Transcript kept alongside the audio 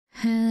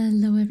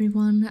Hello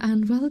everyone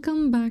and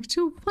welcome back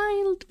to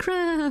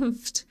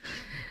Wildcraft!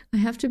 I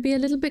have to be a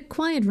little bit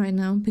quiet right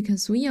now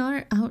because we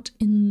are out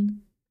in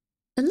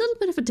a little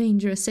bit of a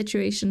dangerous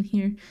situation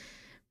here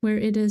where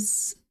it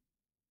is,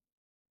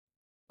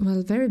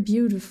 well, very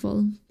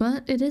beautiful,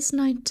 but it is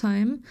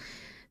nighttime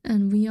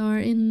and we are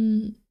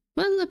in,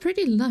 well, a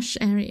pretty lush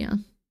area.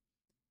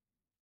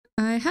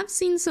 I have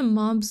seen some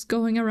mobs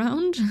going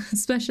around,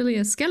 especially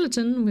a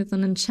skeleton with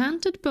an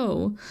enchanted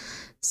bow.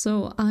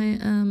 So I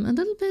am a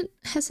little bit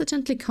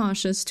hesitantly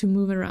cautious to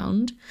move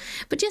around.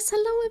 But yes,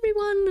 hello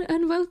everyone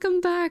and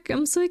welcome back.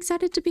 I'm so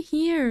excited to be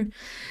here.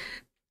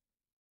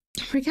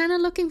 We're kind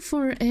of looking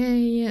for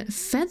a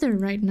feather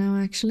right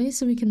now actually,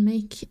 so we can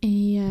make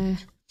a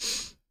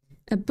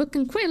book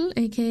and quill,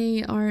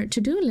 aka our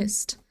to-do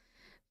list.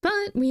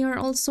 But we are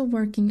also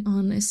working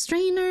on a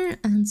strainer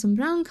and some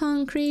brown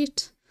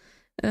concrete,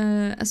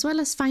 as well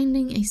as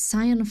finding a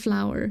cyan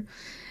flower.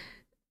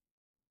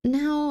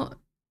 Now,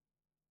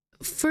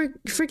 for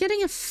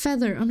getting a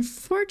feather,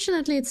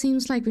 unfortunately, it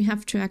seems like we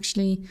have to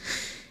actually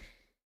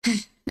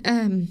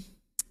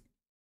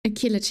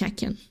kill a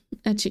chicken,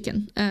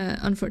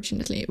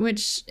 unfortunately,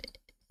 which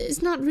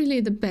is not really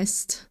the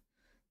best,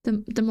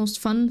 the most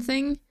fun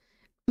thing.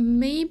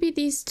 Maybe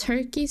these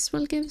turkeys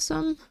will give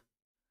some.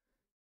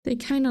 They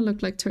kind of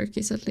look like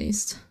turkeys at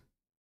least.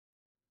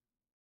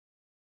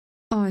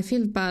 Oh, I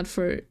feel bad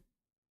for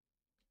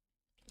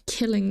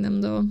killing them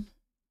though.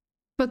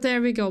 But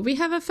there we go. We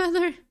have a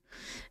feather.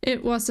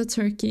 It was a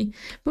turkey.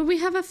 But we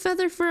have a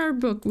feather for our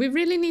book. We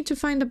really need to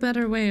find a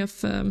better way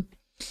of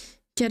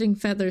getting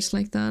feathers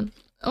like that.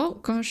 Oh,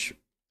 gosh.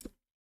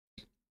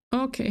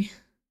 Okay.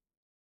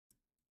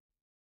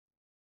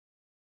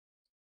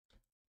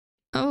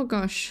 Oh,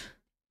 gosh.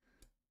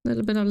 A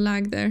little bit of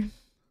lag there.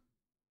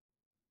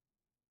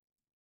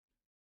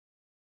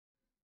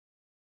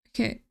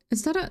 Okay.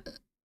 Is that a...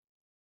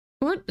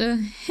 What the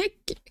heck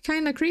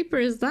kind of creeper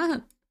is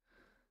that?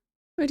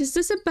 Wait, is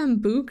this a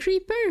bamboo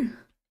creeper?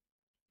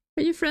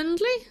 Are you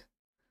friendly?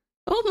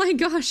 Oh my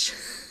gosh!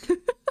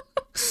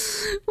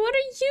 What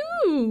are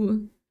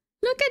you?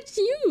 Look at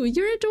you!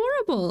 You're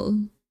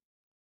adorable!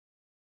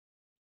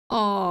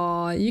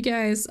 Aw, you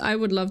guys, I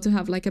would love to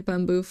have like a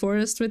bamboo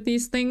forest with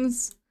these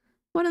things.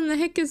 What in the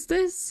heck is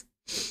this?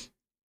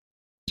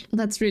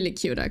 That's really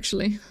cute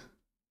actually.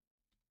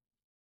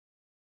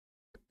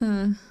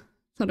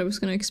 Thought it was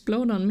gonna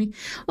explode on me.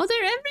 Oh,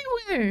 they're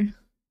everywhere!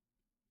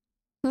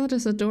 That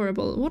is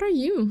adorable. What are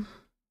you?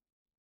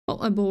 Oh,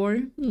 a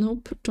boar.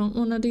 Nope, don't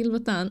want to deal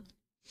with that.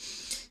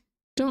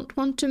 Don't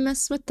want to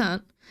mess with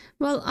that.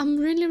 Well, I'm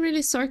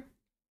really sorry.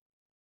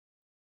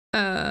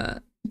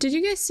 Did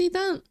you guys see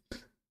that?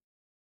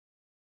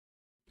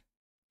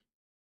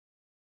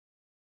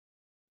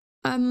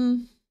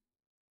 Oh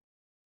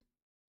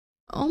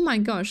my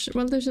gosh.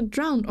 Well, there's a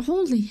drowned.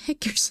 Holy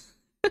heckers.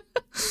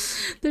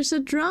 There's a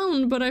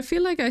drowned, but I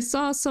feel like I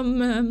saw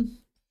some,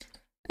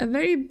 a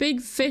very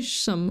big fish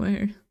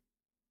somewhere.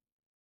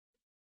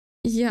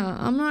 Yeah,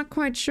 I'm not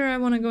quite sure I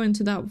want to go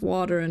into that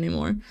water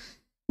anymore.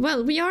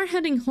 Well, we are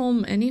heading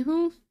home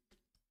anywho.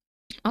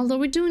 Although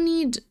we do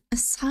need a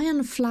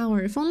cyan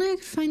flower. If only I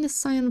could find a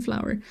cyan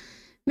flower.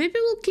 Maybe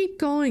we'll keep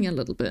going a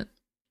little bit.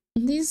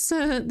 These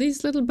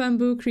little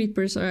bamboo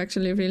creepers are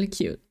actually really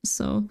cute.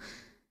 So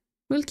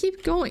we'll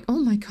keep going. Oh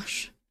my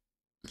gosh.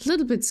 A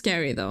little bit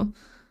scary though.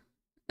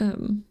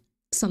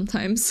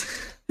 Sometimes.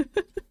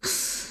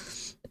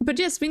 But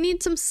yes, we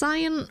need some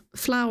cyan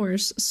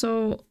flowers.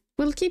 So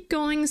we'll keep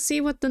going, see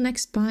what the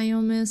next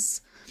biome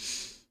is.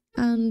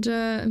 And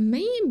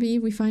maybe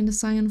we find a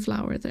cyan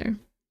flower there.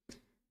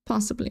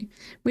 Possibly.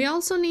 We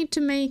also need to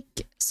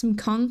make some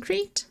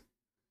concrete.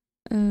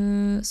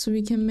 So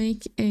we can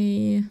make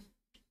a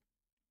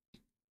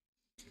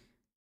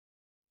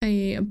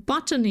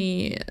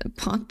botany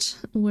pot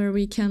where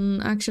we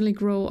can actually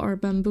grow our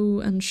bamboo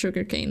and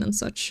sugarcane and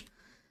such.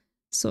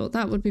 So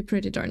that would be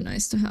pretty darn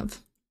nice to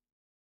have.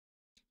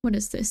 What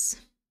is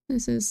this?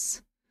 This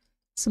is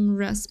some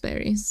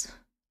raspberries.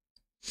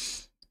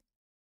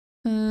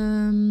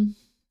 Well,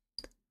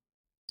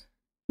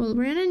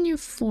 we're in a new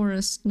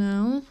forest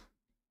now.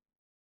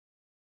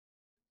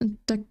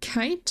 The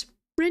kite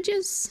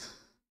bridges.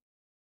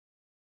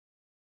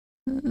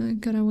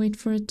 Gotta wait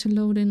for it to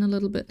load in a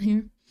little bit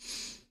here.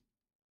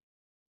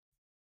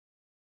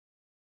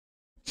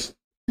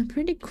 A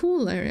pretty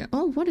cool area.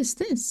 Oh, what is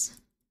this?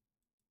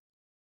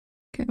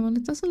 Okay, well,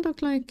 it doesn't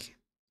look like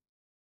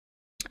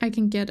I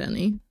can get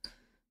any.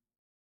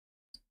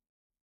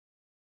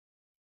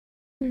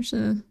 There's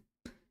a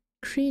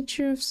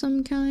creature of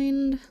some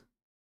kind.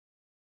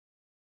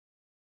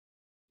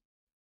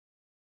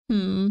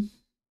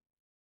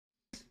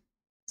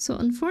 So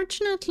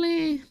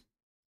unfortunately,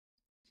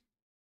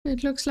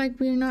 it looks like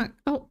we're not...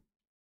 Oh!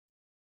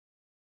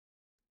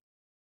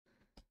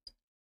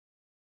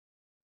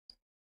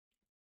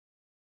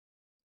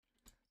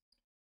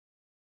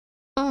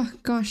 Oh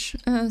gosh,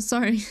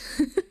 sorry.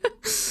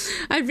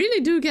 I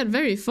really do get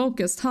very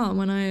focused, huh,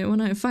 when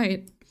I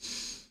fight.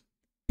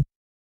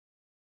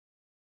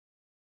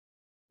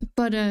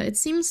 But it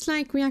seems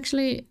like we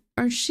actually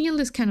our shield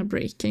is kind of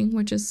breaking,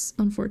 which is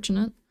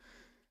unfortunate.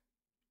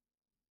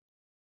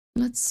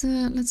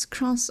 Let's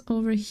cross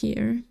over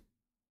here.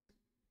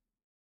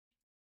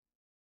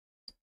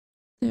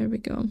 There we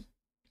go.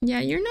 Yeah,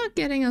 you're not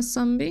getting a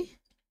zombie.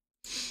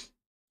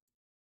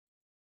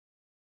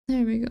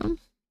 There we go.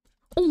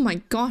 Oh my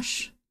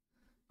gosh.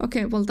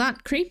 Okay, well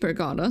that creeper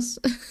got us.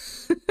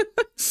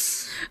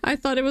 I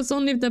thought it was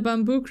only the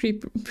bamboo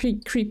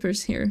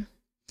creepers here.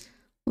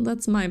 Well,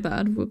 that's my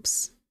bad.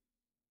 Whoops.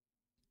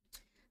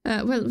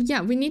 Well,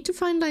 yeah, we need to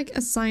find like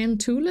a cyan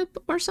tulip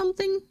or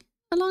something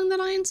along the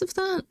lines of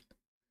that.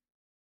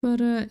 But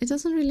it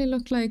doesn't really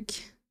look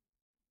like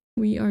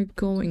we are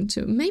going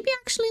to. Maybe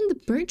actually in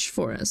the birch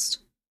forest.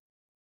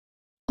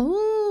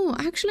 Oh,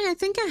 actually, I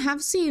think I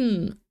have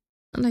seen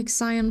like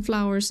cyan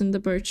flowers in the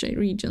birch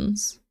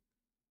regions.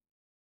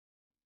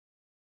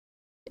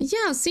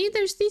 Yeah, see,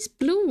 there's these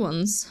blue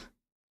ones.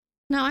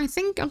 Now, I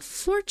think,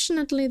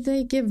 unfortunately,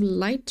 they give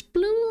light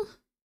blue,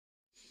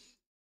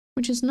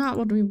 which is not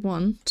what we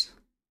want.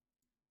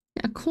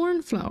 Yeah, a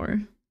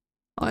cornflower.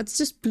 Oh, it's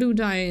just blue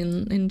dye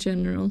in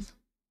general.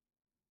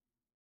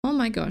 Oh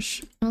my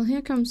gosh. Well,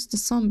 here comes the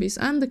zombies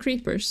and the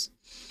creepers.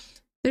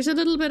 There's a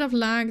little bit of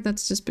lag,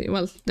 that's just...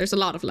 well, there's a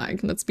lot of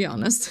lag, let's be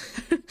honest.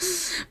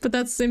 But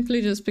that's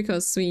simply just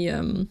because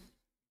we're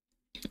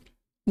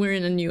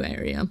in a new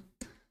area.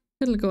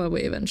 It'll go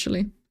away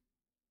eventually.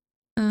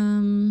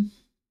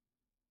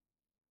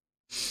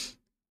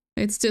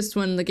 It's just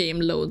when the game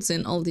loads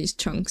in all these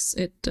chunks,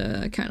 it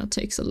kind of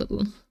takes a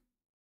little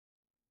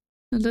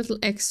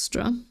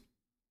extra.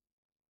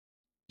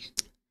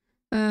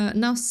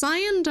 Now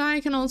cyan dye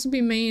can also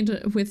be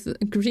made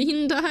with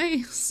green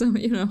dye, so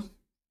you know,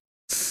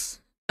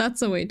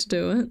 that's a way to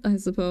do it, I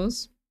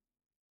suppose.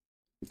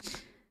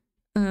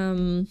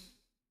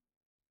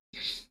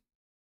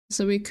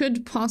 So we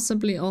could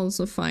possibly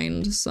also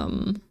find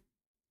some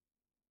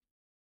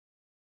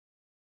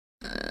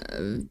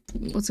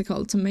what's it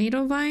called?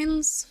 Tomato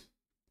vines.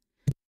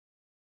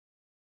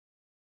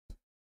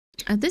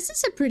 This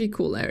is a pretty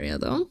cool area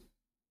though.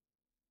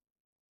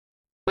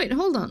 Wait,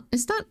 hold on.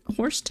 Is that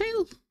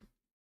horsetail?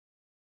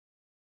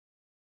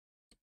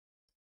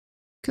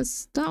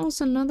 Because that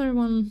was another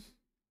one.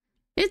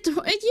 Yeah,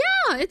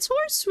 it's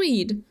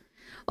horseweed.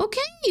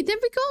 Okay, there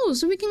we go.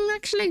 So we can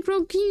actually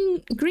grow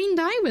green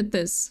dye with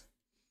this.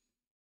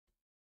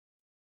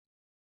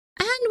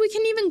 And we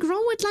can even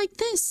grow it like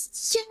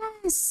this.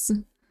 Yes!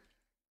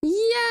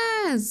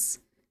 Yes!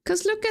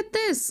 Because look at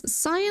this.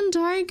 Cyan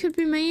dye could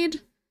be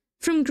made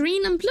from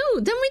green and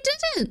blue. Then we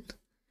did it!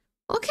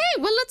 Okay,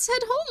 well, let's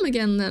head home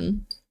again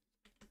then.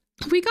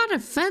 We got a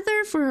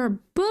feather for our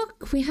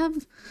book. We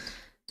have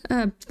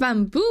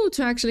bamboo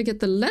to actually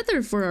get the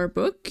leather for our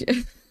book.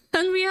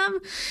 And we have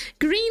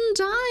green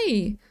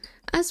dye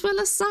as well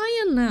as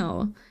cyan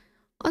now.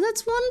 Oh,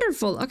 that's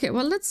wonderful. Okay,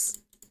 well, let's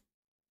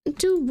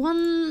do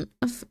one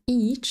of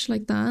each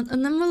like that.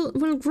 And then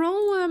we'll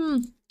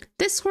grow...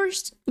 this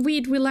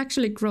horseweed will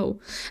actually grow.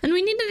 And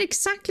we needed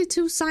exactly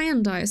 2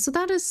 cyan dyes. So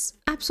that is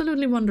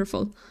absolutely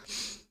wonderful.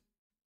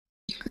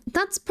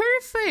 That's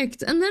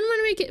perfect. And then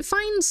when we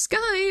find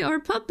Sky, our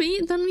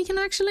puppy, then we can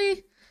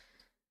actually,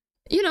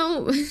 you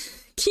know,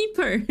 keep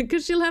her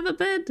because she'll have a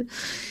bed.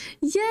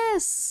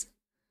 Yes.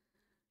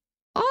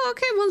 Oh,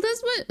 okay. Well,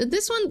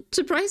 this one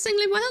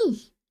surprisingly well.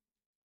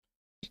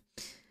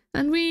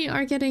 And we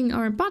are getting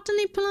our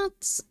botany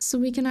plots so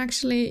we can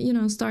actually, you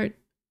know, start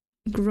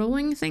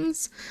growing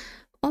things.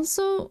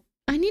 Also,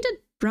 I needed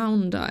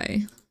brown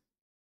dye.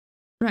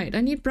 Right,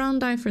 I need brown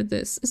dye for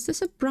this. Is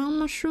this a brown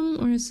mushroom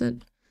or is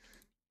it...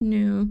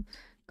 No.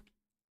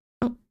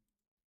 Oh.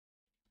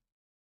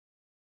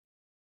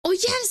 Oh,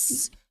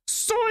 yes!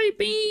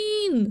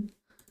 Soybean!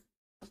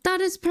 That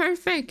is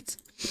perfect!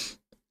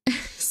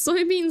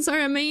 Soybeans are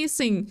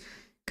amazing.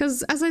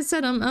 Because, as I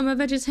said, I'm a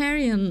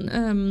vegetarian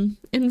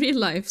in real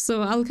life.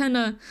 So I'll kind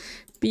of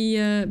be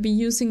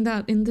using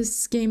that in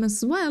this game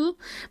as well.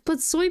 But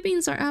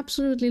soybeans are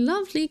absolutely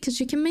lovely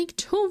because you can make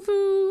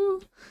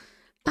tofu.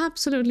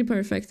 Absolutely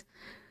perfect.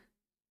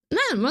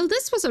 Man, well,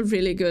 this was a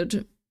really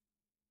good...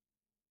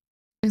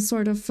 a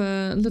sort of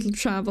little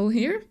travel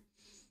here.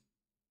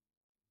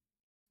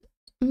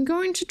 I'm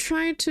going to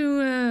try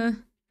to...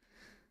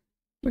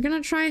 we're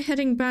gonna try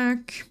heading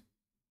back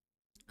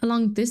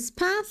along this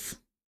path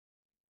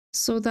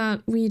so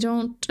that we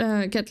don't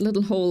get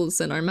little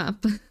holes in our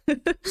map.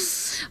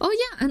 Oh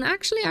yeah, and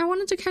actually I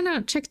wanted to kind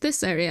of check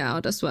this area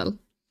out as well.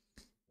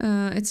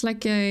 It's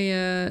like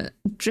a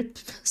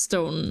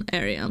dripstone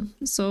area.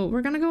 So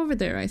we're gonna go over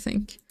there, I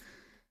think.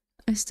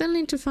 I still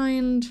need to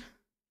find...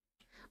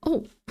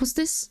 Oh, was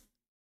this?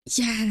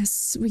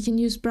 Yes, we can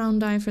use brown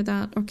dye for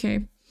that.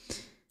 Okay.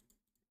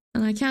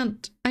 And I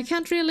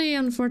can't really,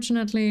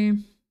 unfortunately...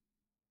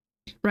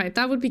 Right,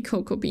 that would be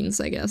cocoa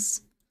beans, I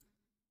guess.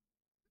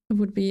 It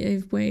would be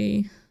a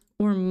way...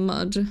 Or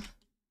mud.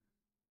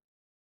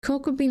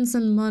 Cocoa beans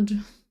and mud.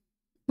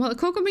 Well,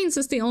 cocoa beans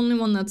is the only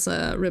one that's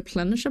a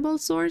replenishable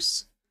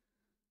source.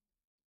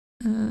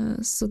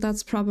 So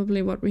that's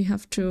probably what we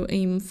have to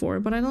aim for.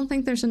 But I don't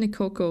think there's any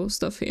cocoa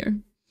stuff here.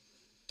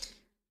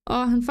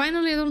 Oh, and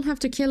finally I don't have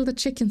to kill the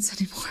chickens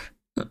anymore.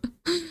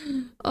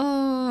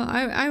 Oh,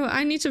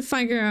 I need to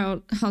figure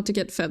out how to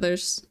get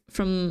feathers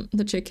from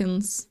the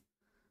chickens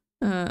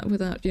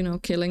without, you know,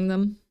 killing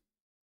them.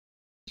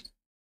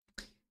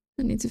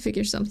 I need to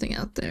figure something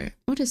out there.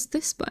 What is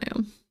this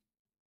biome?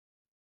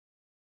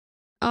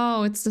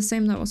 Oh, it's the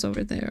same that was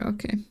over there.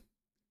 Okay.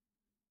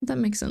 That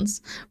makes sense.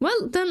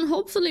 Well, then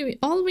hopefully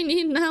all we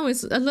need now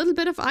is a little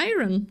bit of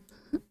iron.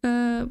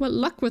 Well,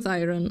 luck with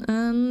iron.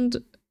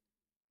 And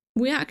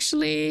we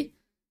actually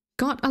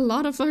got a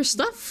lot of our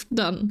stuff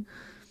done.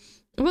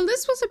 Well,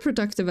 this was a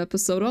productive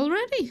episode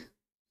already.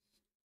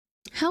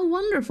 How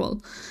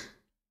wonderful.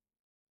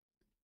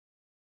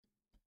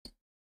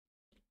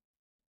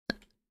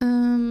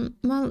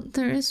 Well,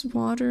 there is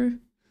water.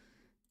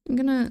 I'm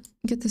gonna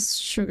get this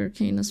sugar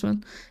cane as well.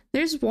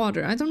 There's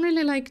water. I don't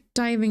really like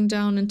diving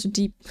down into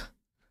deep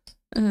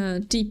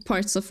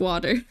parts of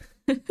water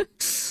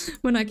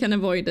when I can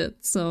avoid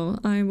it. So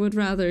I would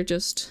rather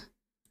just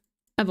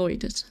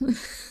avoid it.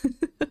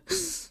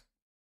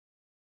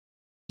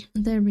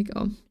 There we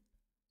go.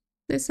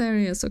 This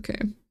area is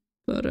okay,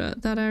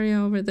 but that area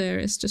over there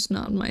is just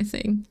not my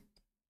thing.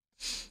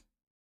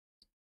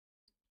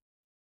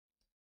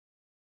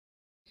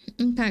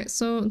 Okay,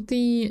 so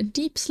the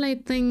deep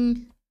slate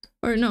thing,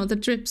 or no, the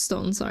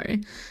dripstone,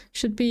 sorry,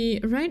 should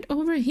be right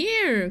over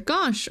here.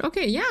 Gosh,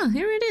 okay, yeah,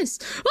 here it is.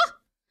 Ah!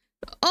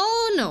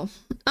 Oh no,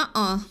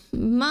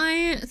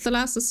 my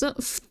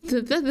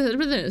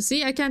thalassophobia,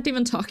 see, I can't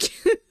even talk.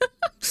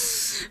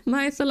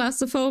 My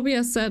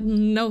thalassophobia said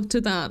no to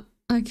that.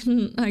 I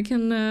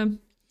can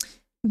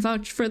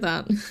vouch for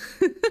that.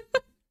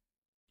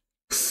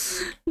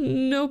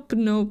 Nope,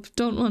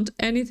 don't want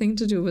anything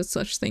to do with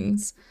such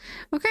things.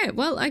 Okay,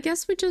 well, I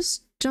guess we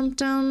just jump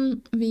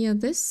down via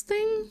this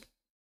thing.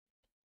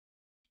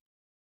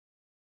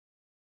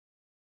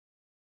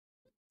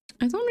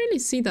 I don't really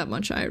see that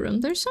much iron.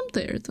 There's some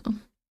there, though.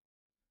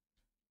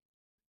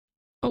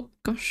 Oh,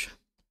 gosh.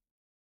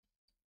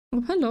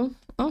 Oh, hello.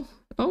 Oh,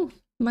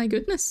 my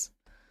goodness.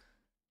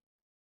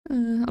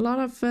 A lot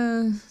of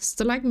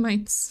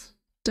stalagmites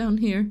down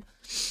here.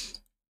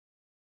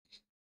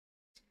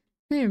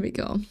 There we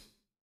go.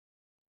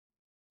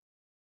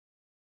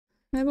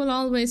 I will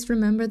always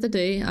remember the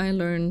day I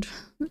learned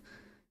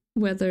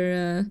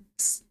whether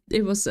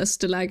it was a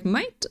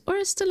stalagmite or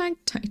a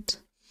stalactite.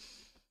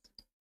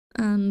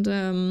 And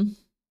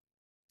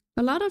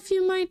a lot of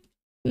you might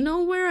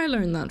know where I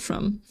learned that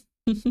from.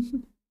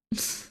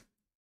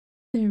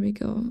 There we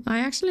go. I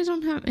actually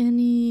don't have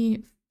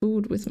any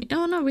food with me.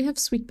 Oh no, we have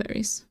sweet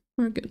berries.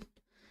 We're good.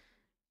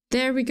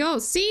 There we go.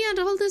 See, and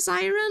all this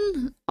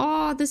iron.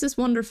 Oh, this is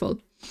wonderful.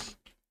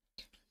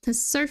 The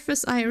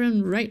surface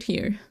iron right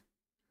here.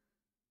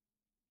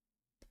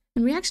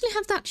 And we actually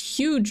have that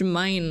huge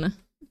mine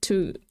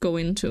to go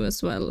into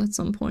as well at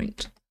some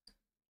point.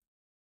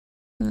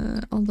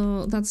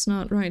 Although that's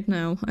not right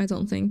now, I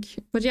don't think.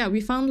 But yeah, we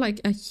found like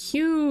a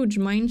huge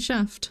mine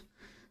shaft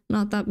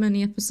not that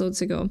many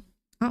episodes ago.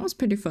 That was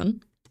pretty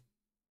fun.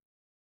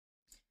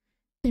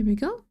 There we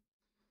go.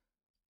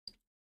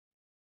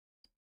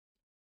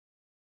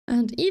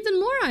 And even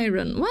more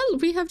iron. Well,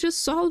 we have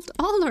just solved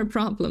all our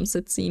problems,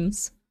 it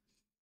seems.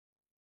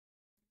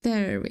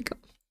 There we go.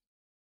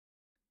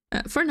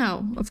 For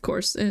now, of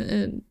course.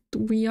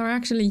 We are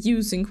actually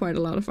using quite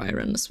a lot of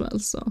iron as well,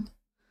 so...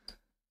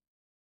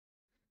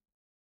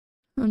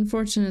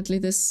 Unfortunately,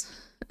 this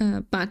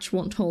batch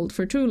won't hold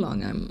for too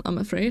long, I'm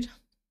afraid.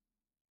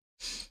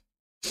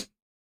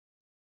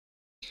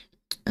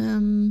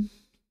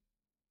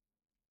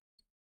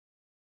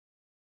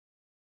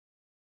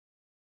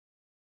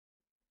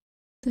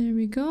 There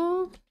we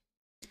go.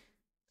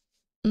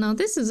 Now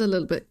this is a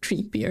little bit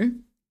creepier.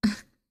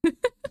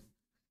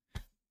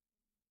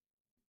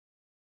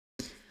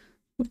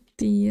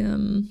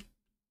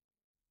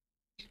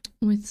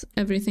 With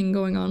everything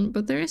going on,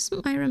 but there is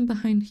some iron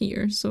behind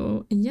here,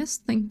 so yes,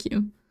 thank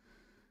you.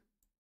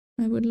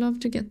 I would love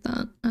to get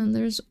that. And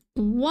there's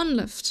one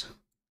left.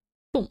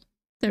 Boom.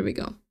 There we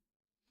go.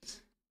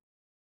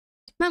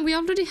 Man, we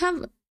already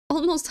have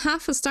almost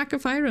half a stack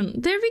of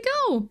iron. There we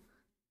go!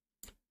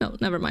 No,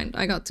 never mind.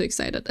 I got too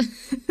excited.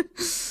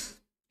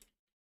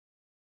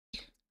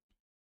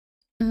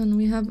 And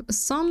we have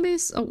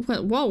zombies. Oh,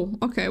 well, whoa.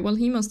 Okay, well,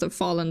 he must have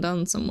fallen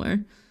down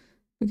somewhere.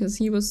 Because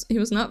he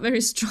was not very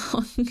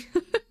strong.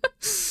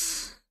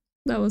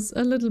 That was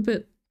a little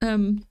bit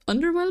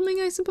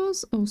underwhelming, I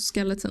suppose. Oh,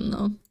 skeleton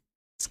though.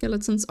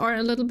 Skeletons are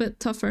a little bit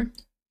tougher.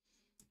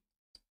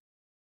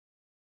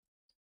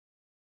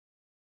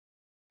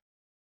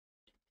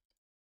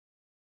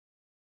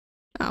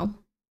 Ow.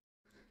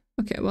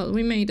 Okay, well,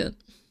 we made it.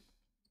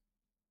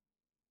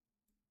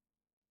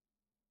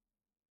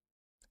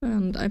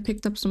 And I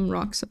picked up some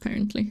rocks,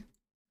 apparently.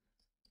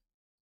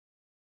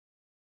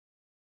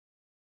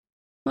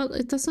 Well,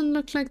 it doesn't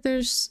look like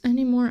there's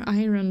any more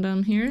iron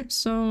down here,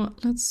 so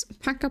let's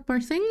pack up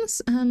our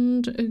things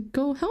and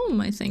go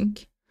home, I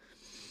think.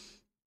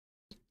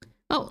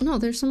 Oh, no,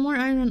 there's some more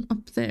iron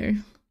up there.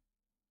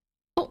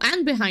 Oh,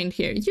 and behind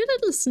here. You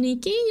little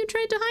sneaky, you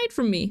tried to hide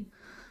from me.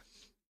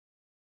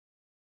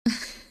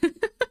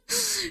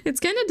 It's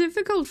kind of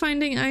difficult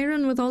finding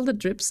iron with all the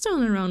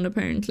dripstone around,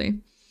 apparently.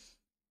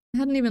 I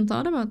hadn't even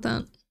thought about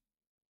that.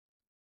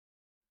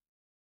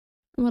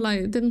 Well,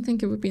 I didn't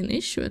think it would be an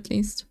issue, at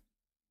least.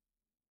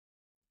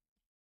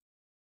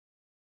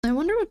 I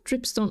wonder what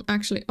dripstone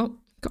actually... Oh,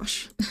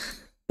 gosh.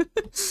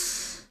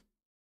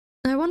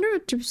 I wonder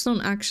what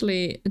dripstone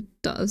actually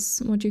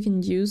does, what you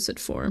can use it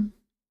for.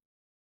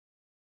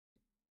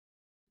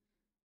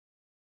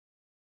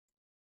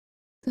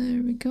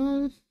 There we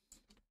go.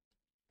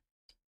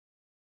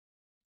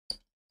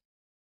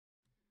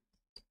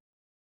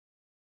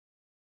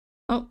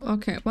 Oh,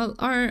 okay. Well,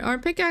 our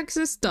pickaxe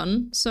is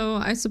done, so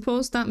I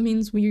suppose that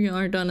means we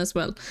are done as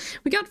well.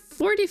 We got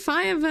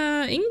 45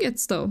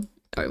 ingots, though.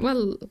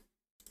 Well,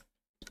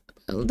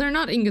 they're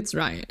not ingots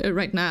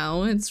right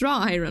now. It's raw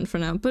iron for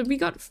now, but we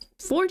got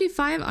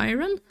 45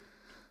 iron.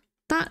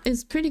 That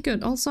is pretty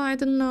good. Also, I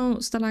didn't know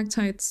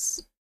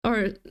stalactites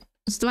or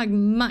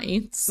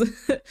stalagmites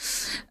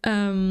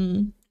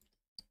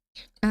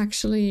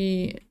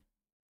actually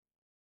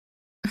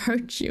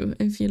hurt you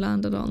if you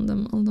landed on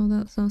them, although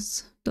that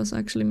does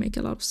actually make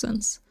a lot of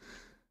sense.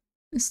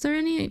 Is there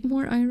any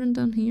more iron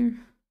down here?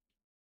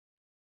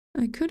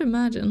 I could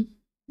imagine,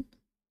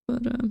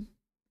 but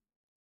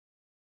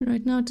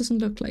right now it doesn't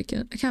look like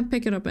it. I can't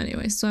pick it up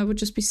anyway, so I would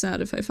just be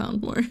sad if I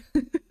found more.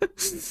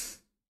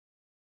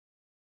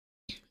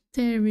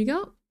 There we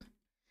go.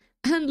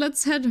 And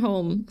let's head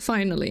home,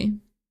 finally.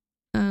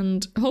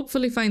 And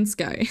hopefully find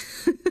Sky.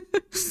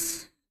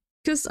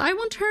 Because I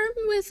want her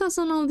with us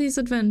on all these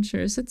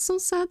adventures. It's so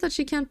sad that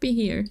she can't be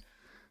here.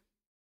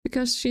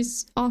 Because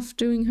she's off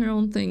doing her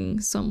own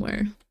thing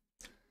somewhere.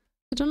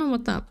 I don't know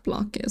what that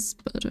block is,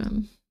 but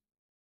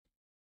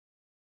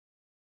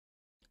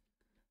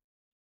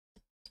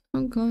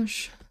oh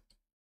gosh.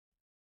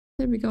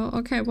 There we go.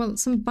 Okay, well,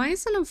 some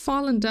bison have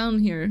fallen down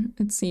here,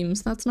 it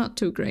seems. That's not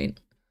too great.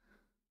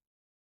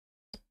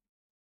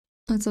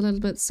 That's a little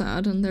bit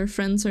sad, and their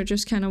friends are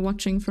just kind of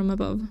watching from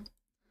above.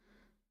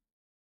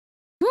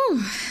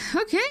 Whew,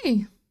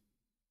 okay.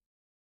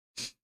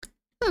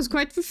 That was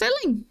quite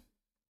fulfilling.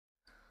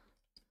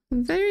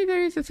 Very,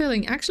 very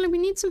fulfilling. Actually, we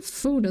need some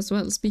food as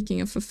well,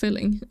 speaking of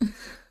fulfilling.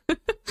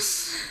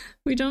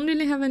 We don't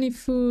really have any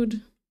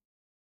food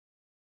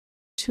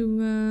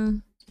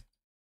to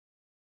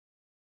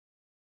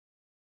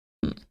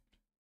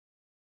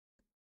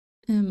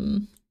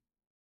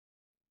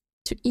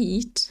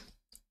eat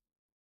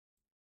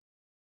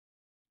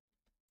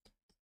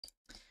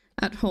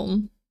at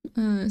home,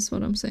 is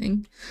what I'm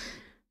saying.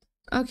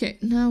 Okay,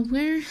 now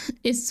where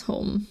is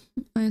home?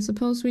 I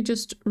suppose we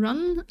just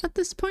run at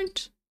this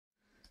point.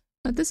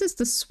 This is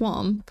the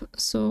swamp,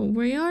 so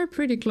we are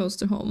pretty close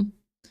to home.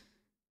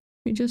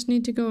 We just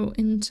need to go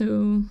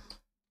into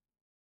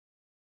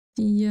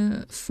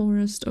the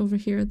forest over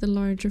here, the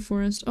larger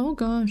forest. Oh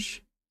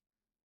gosh.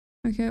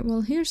 Okay,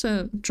 well here's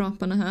a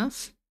drop and a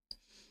half.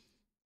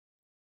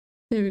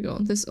 There we go,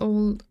 this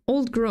old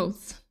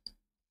growth.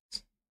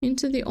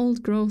 Into the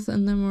old growth,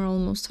 and then we're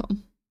almost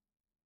home.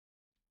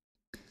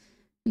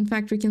 In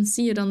fact, we can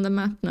see it on the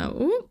map now.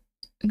 Ooh,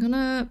 I'm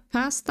gonna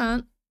pass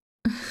that.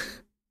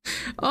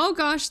 Oh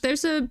gosh,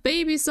 there's a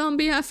baby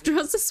zombie after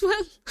us as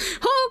well.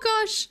 Oh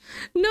gosh!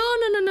 No,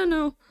 no, no, no,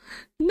 no.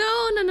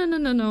 No, no, no, no,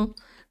 no, no.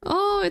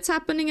 Oh, it's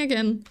happening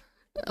again.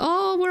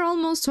 Oh, we're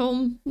almost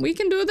home. We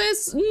can do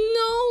this.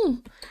 No!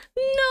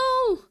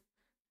 No!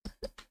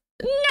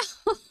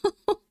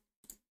 No!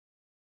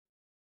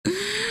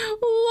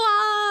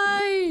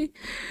 Why?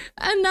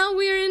 And now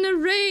we're in a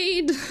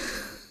raid.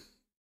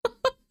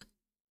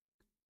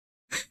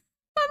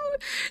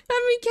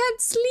 And we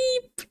can't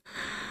sleep.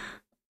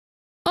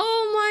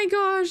 Oh my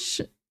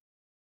gosh.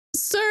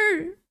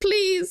 Sir,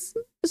 please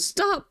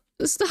stop.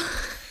 Stop.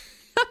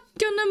 I'm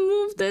gonna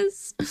move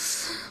this.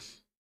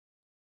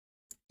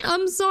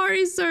 I'm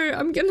sorry, sir.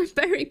 I'm gonna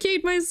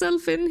barricade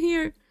myself in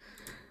here.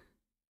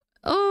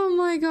 Oh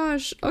my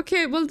gosh.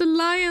 Okay, well the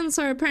lions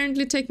are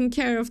apparently taking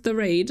care of the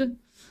raid.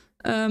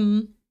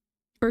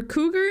 Or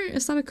cougar?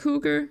 Is that a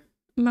cougar?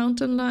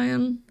 Mountain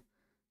lion?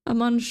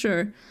 I'm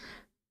unsure.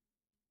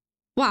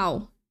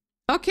 Wow.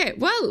 Okay,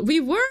 well, we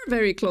were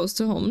very close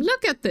to home.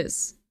 Look at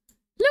this.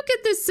 Look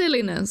at this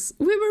silliness.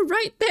 We were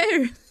right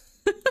there.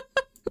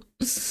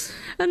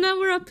 And now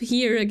we're up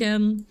here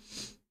again.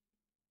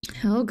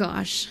 Oh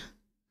gosh.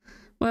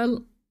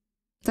 Well,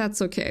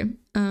 that's okay.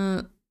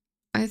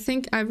 I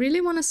think I really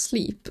want to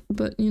sleep,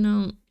 but you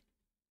know,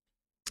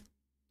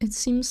 it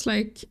seems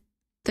like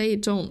they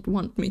don't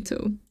want me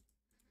to.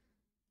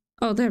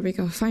 Oh, there we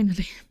go,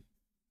 finally.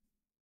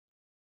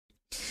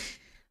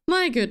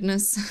 My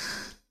goodness.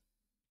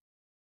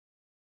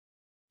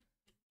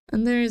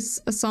 And there's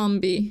a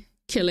zombie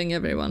killing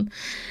everyone.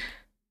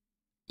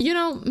 You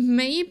know,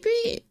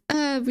 maybe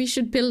we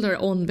should build our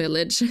own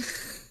village.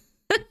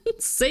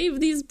 Save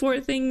these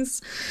poor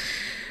things.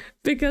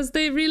 Because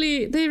they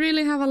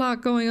really have a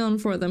lot going on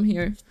for them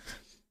here.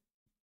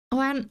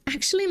 Oh, and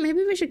actually,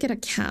 maybe we should get a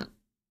cat.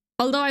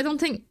 Although I don't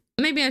think...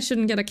 Maybe I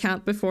shouldn't get a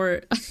cat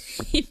before I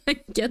even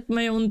get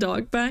my own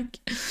dog back.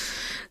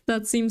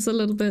 That seems a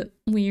little bit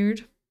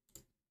weird.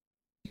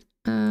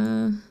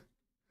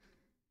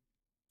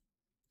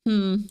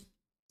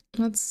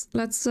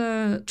 Let's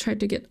try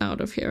to get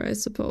out of here, I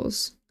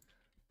suppose.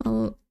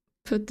 I'll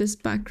put this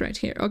back right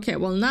here. Okay,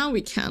 well now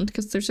we can't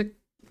because there's a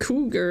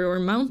cougar or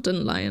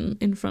mountain lion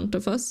in front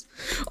of us.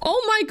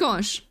 Oh my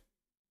gosh!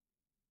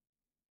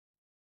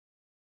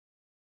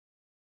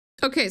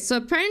 Okay, so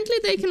apparently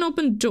they can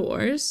open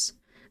doors,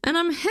 and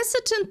I'm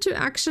hesitant to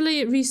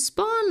actually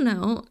respawn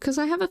now because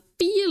I have a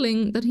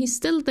feeling that he's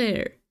still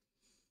there.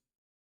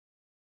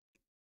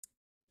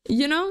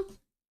 You know?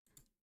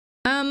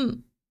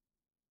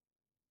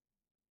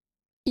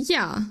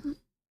 Yeah.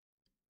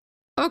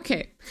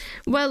 Okay,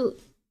 well,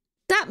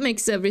 that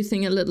makes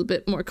everything a little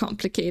bit more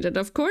complicated,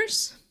 of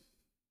course.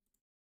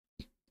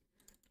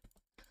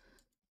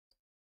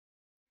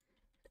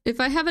 If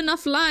I have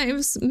enough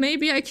lives,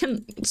 maybe I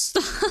can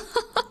stop.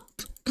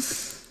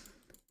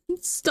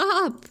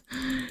 Stop.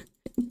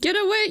 Get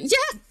away.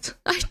 Yes,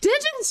 I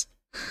did it.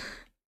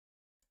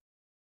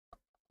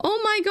 Oh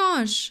my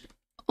gosh.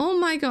 Oh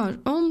my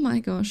god. Oh my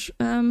gosh.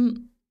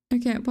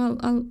 Okay, well,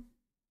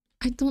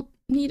 I don't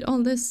need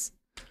all this.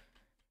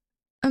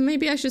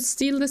 Maybe I should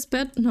steal this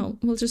bed. No,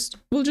 we'll just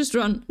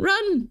run.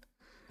 Run!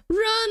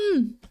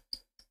 Run!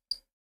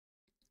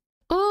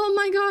 Oh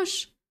my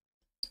gosh.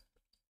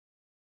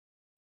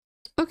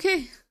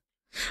 Okay.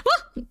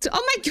 Oh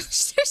my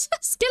gosh, there's a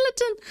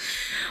skeleton.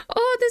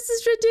 Oh, this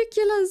is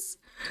ridiculous.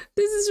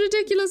 This is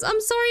ridiculous. I'm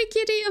sorry,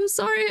 kitty. I'm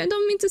sorry. I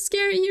don't mean to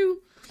scare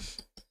you.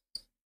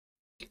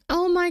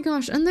 Oh my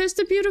gosh. And there's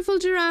the beautiful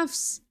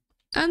giraffes.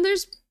 And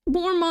there's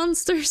more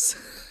monsters.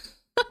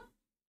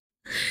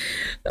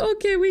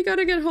 Okay, we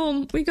gotta get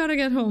home. We gotta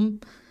get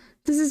home.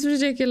 This is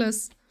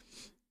ridiculous.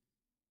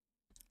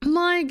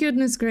 My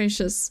goodness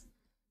gracious.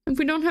 If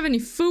we don't have any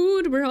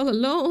food, we're all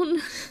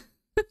alone.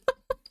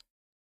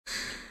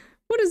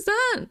 What is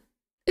that?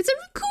 It's a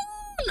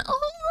raccoon!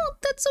 Oh,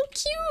 that's so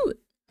cute!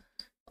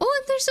 Oh,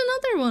 and there's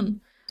another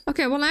one.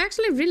 Okay, well, I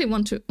actually really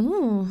want to...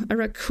 Oh, a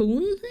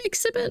raccoon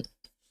exhibit?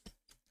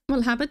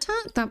 Well,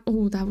 habitat? That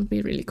would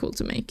be really cool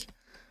to make.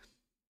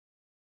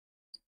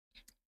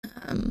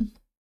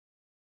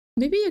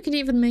 Maybe you could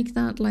even make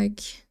that,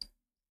 like,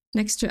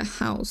 next to a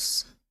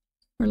house.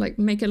 Or, like,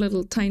 make a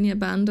little tiny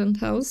abandoned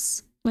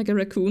house. Like a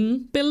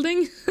raccoon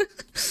building.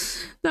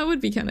 That would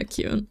be kind of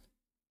cute.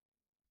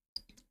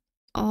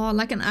 Oh,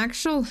 like an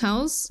actual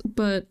house,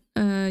 but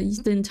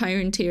the entire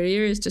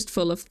interior is just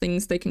full of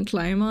things they can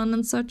climb on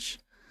and such.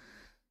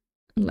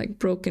 Like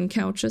broken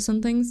couches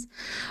and things.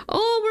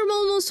 Oh, we're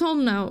almost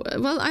home now.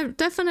 Well, I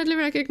definitely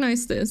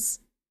recognize this.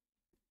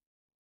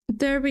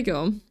 There we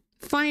go.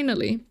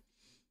 Finally.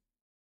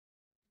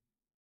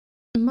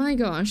 My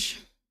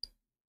gosh.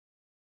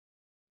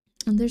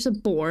 And there's a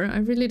boar. I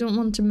really don't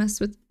want to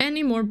mess with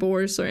any more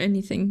boars or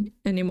anything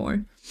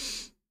anymore.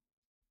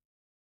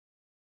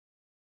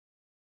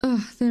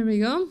 Oh, there we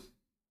go.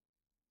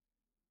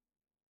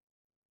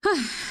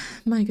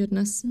 My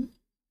goodness.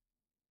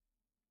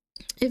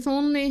 If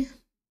only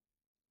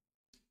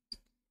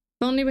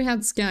we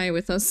had Sky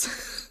with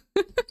us.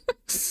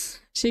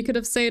 She could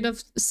have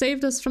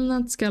saved us from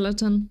that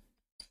skeleton.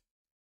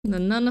 And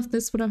then none of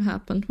this would have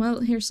happened.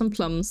 Well, here's some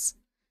plums.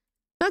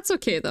 That's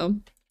okay though.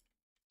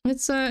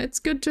 It's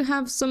good to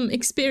have some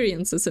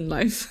experiences in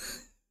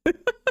life.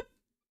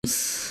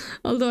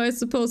 Although I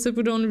suppose it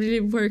would only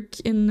really work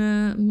in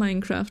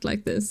Minecraft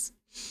like this.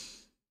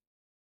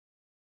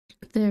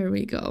 There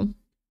we go.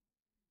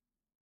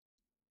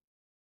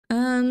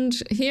 And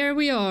here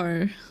we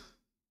are.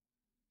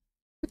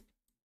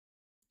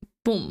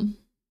 Boom.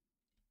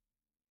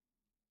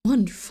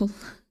 Wonderful.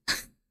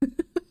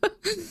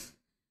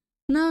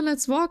 Now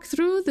let's walk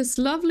through this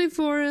lovely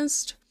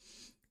forest.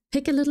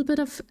 Pick a little bit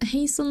of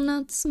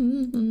hazelnuts.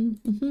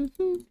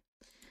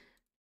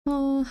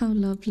 Oh, how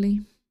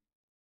lovely.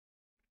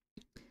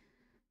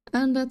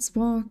 And let's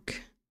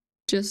walk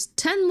just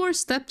 10 more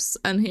steps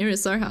and here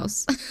is our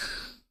house.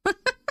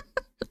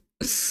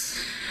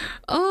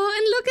 Oh,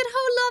 and look at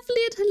how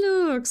lovely it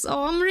looks.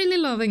 Oh, I'm really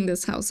loving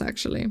this house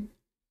actually.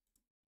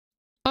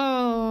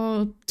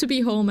 Oh, to be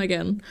home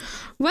again.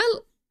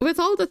 Well, with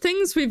all the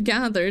things we've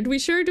gathered, we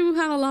sure do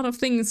have a lot of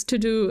things to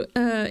do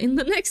in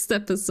the next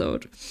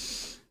episode.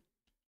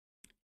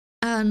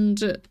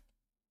 And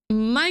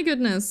my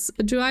goodness,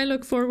 do I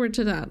look forward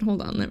to that?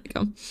 Hold on, there we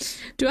go.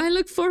 Do I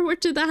look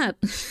forward to that?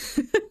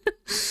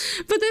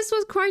 But this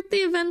was quite the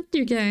event,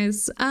 you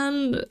guys.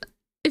 And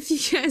if you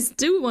guys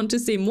do want to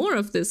see more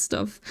of this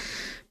stuff,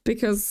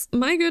 because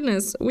my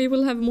goodness, we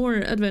will have more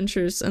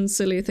adventures and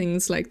silly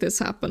things like this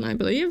happen, I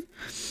believe.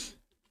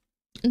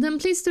 Then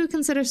please do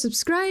consider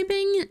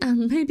subscribing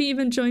and maybe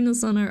even join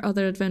us on our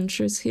other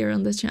adventures here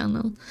on the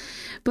channel.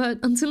 But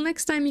until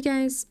next time, you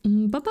guys,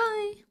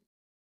 bye-bye!